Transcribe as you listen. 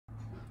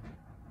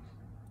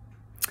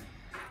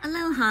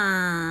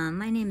Aloha,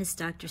 my name is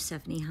Dr.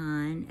 Stephanie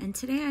Hahn, and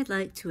today I'd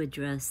like to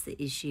address the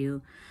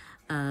issue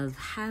of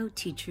how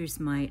teachers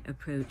might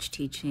approach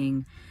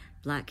teaching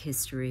Black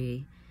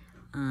history,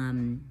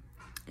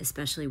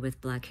 especially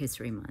with Black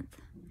History Month.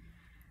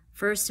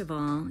 First of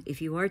all,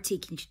 if you are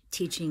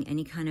teaching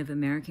any kind of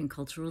American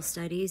cultural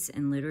studies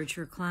and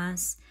literature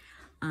class,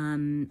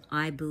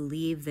 I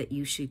believe that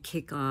you should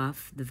kick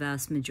off, the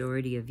vast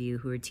majority of you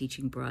who are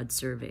teaching broad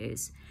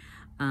surveys,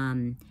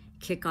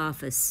 kick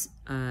off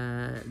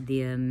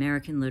the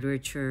American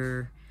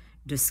literature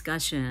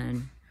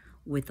discussion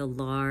with a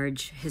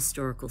large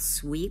historical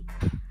sweep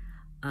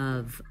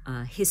of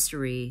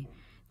history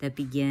that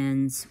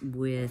begins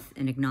with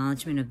an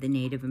acknowledgement of the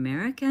Native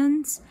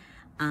Americans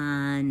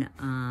and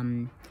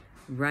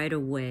right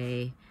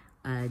away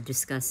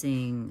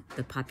discussing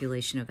the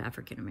population of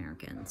African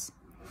Americans.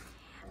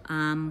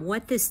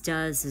 What this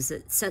does is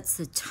it sets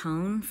the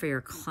tone for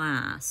your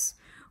class,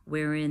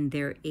 wherein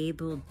they're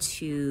able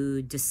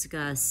to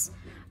discuss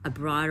a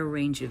broader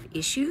range of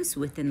issues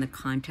within the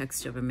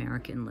context of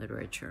American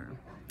literature.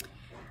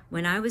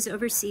 When I was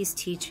overseas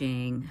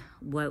teaching,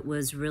 what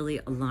was really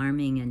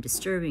alarming and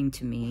disturbing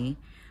to me,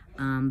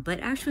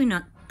 but actually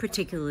not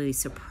particularly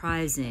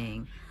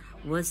surprising,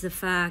 was the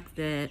fact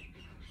that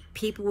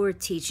people were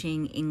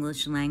teaching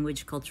English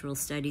language cultural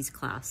studies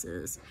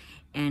classes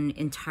and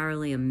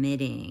entirely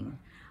omitting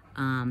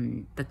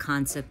the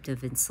concept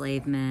of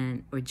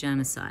enslavement or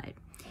genocide.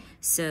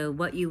 So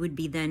what you would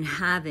be then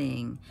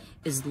having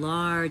is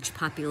large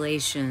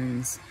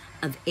populations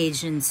of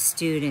Asian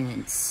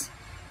students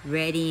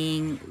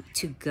readying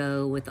to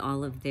go with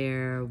all of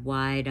their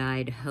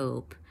wide-eyed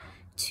hope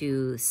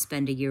to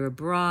spend a year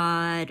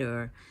abroad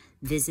or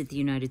visit the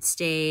United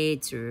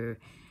States or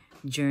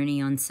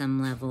journey on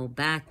some level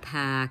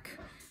backpack,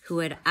 who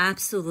had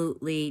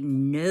absolutely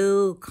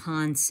no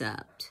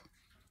concept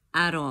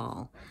at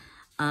all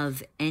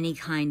of any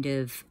kind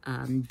of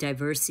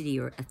diversity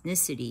or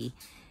ethnicity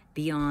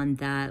beyond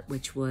that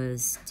which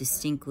was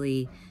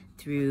distinctly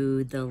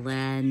through the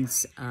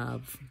lens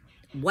of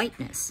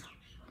whiteness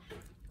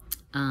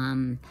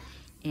and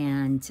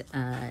an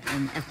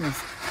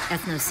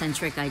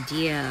ethnocentric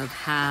idea of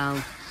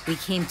how we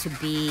came to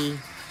be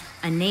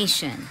a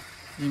nation.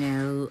 You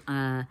know,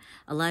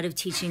 a lot of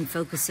teaching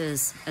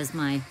focuses, as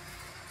my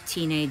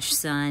teenage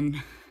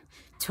son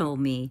told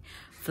me,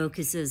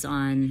 focuses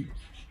on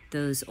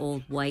those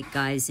old white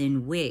guys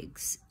in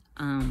wigs.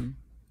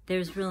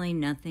 There's really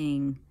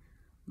nothing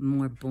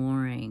more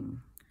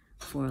boring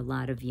for a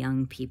lot of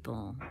young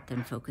people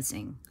than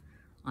focusing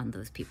on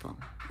those people,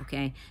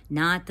 okay?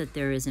 Not that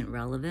there isn't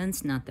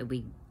relevance, not that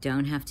we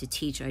don't have to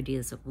teach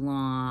ideas of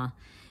law,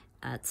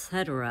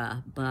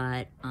 etc.,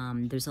 but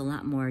there's a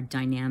lot more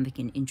dynamic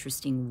and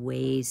interesting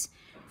ways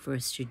for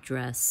us to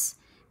address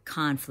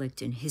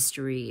conflict in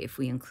history if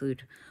we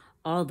include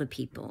all the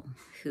people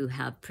who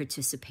have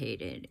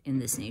participated in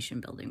this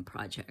nation-building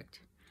project.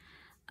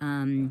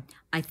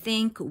 I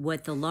think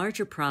what the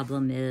larger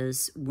problem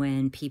is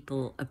when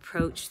people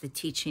approach the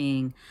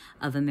teaching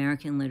of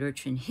American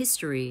literature and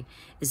history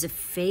is a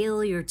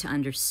failure to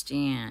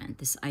understand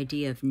this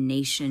idea of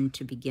nation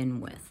to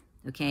begin with,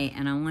 okay?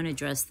 And I want to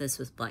address this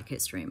with Black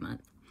History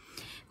Month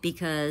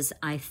because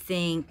I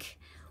think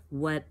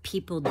what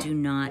people do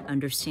not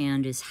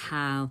understand is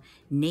how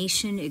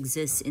nation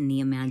exists in the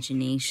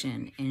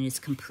imagination and is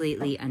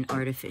completely and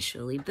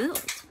artificially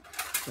built,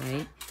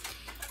 right?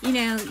 You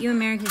know, you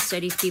American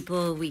Studies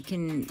people, you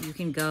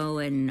can go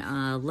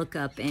and look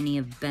up any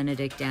of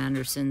Benedict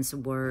Anderson's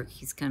work.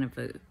 He's kind of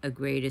a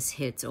greatest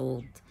hits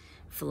old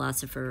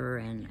philosopher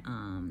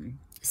and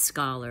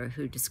scholar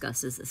who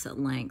discusses this at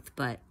length.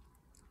 But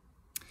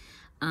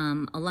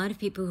a lot of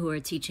people who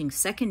are teaching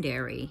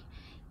secondary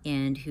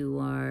and who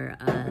are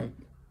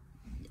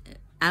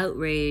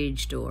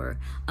outraged or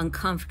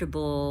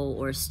uncomfortable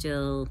or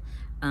still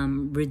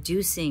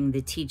reducing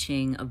the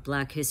teaching of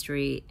Black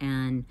history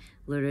and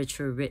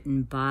literature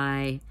written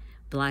by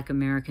Black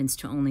Americans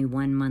to only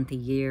 1 month a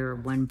year or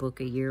 1 book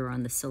a year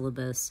on the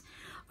syllabus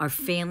are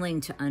failing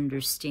to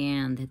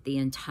understand that the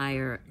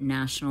entire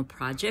national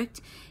project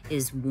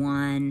is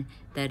one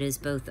that is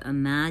both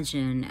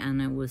imagined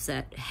and it was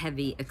at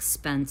heavy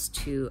expense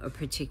to a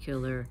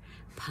particular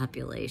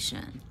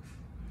population.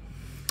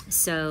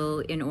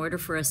 So in order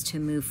for us to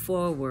move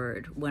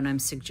forward, what I'm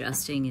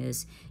suggesting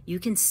is you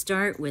can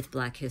start with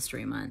Black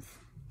History Month,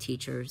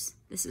 teachers.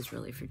 This is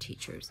really for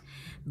teachers.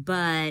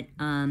 But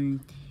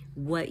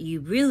what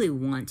you really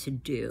want to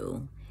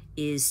do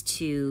is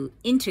to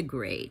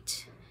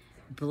integrate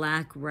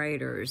Black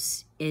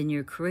writers in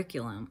your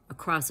curriculum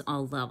across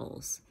all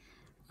levels,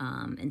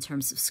 in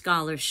terms of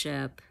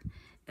scholarship,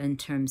 in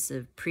terms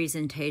of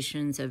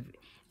presentations of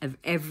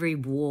every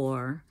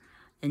war,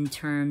 in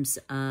terms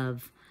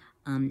of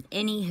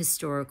any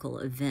historical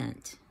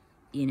event,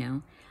 you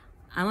know.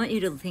 I want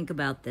you to think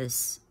about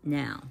this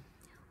now.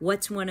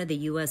 What's one of the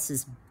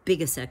U.S.'s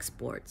biggest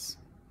exports?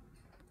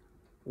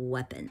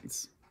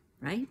 Weapons,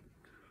 right?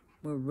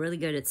 We're really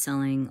good at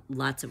selling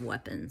lots of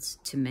weapons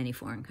to many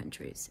foreign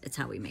countries. It's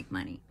how we make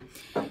money.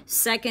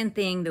 Second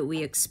thing that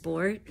we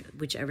export,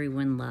 which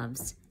everyone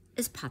loves,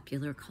 is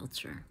popular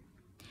culture.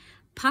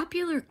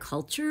 Popular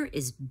culture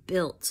is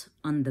built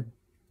on the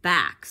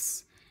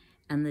backs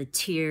and the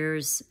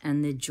tears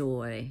and the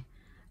joy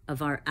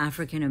of our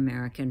African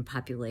American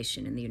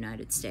population in the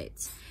United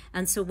States.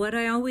 And so what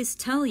I always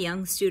tell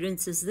young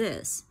students is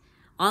this: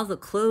 all the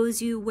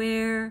clothes you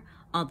wear,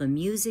 all the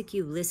music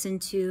you listen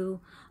to,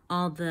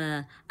 all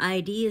the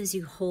ideas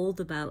you hold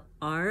about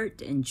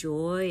art and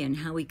joy and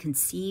how we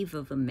conceive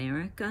of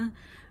America,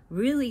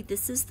 really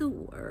this is the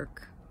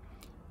work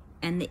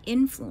and the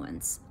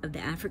influence of the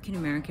African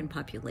American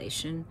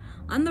population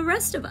on the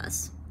rest of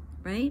us,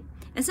 right?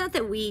 It's not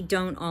that we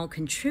don't all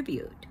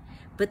contribute,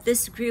 but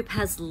this group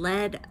has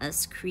led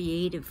us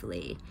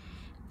creatively,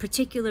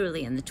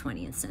 particularly in the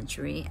 20th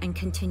century, and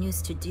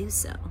continues to do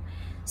so.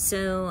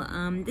 So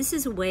this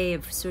is a way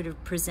of sort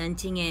of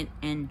presenting it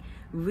and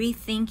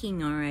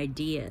rethinking our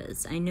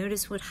ideas. I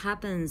notice what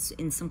happens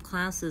in some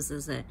classes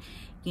is that,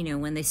 you know,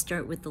 when they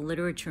start with the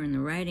literature and the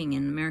writing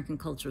in American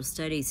cultural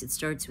studies, it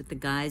starts with the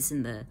guys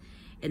in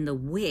the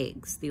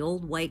wigs, the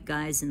old white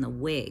guys in the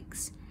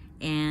wigs.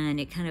 And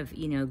it kind of,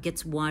 you know,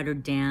 gets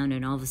watered down,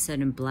 and all of a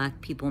sudden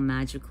black people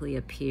magically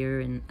appear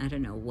in, I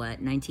don't know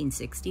what,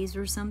 1960s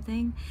or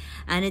something.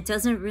 And it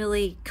doesn't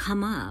really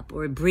come up,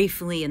 or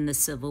briefly in the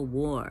Civil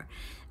War.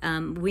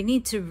 We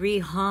need to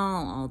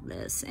rehaul all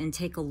this and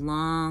take a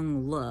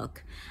long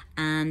look.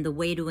 And the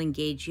way to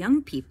engage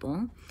young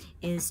people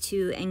is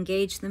to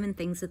engage them in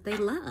things that they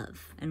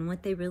love. And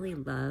what they really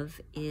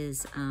love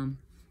is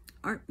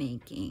art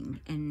making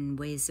and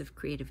ways of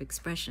creative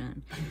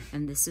expression.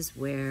 And this is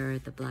where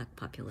the Black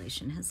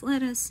population has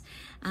led us.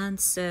 And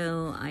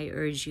so I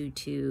urge you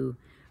to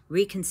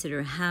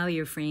reconsider how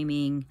you're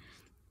framing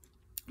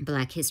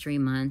Black History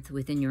Month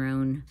within your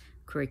own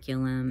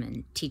curriculum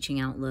and teaching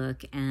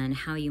outlook, and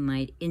how you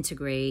might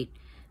integrate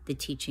the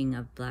teaching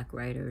of Black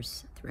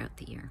writers throughout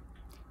the year.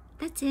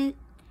 That's it.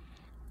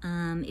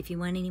 If you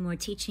want any more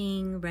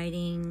teaching,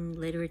 writing,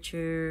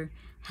 literature,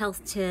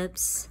 health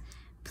tips,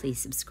 please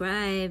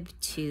subscribe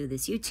to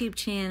this YouTube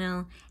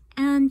channel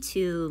and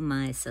to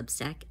my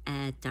Substack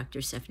at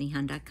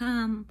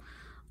drstephaniehahn.com,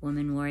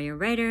 Woman Warrior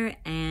Writer,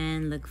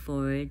 and look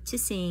forward to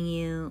seeing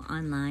you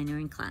online or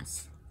in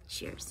class.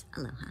 Cheers.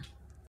 Aloha.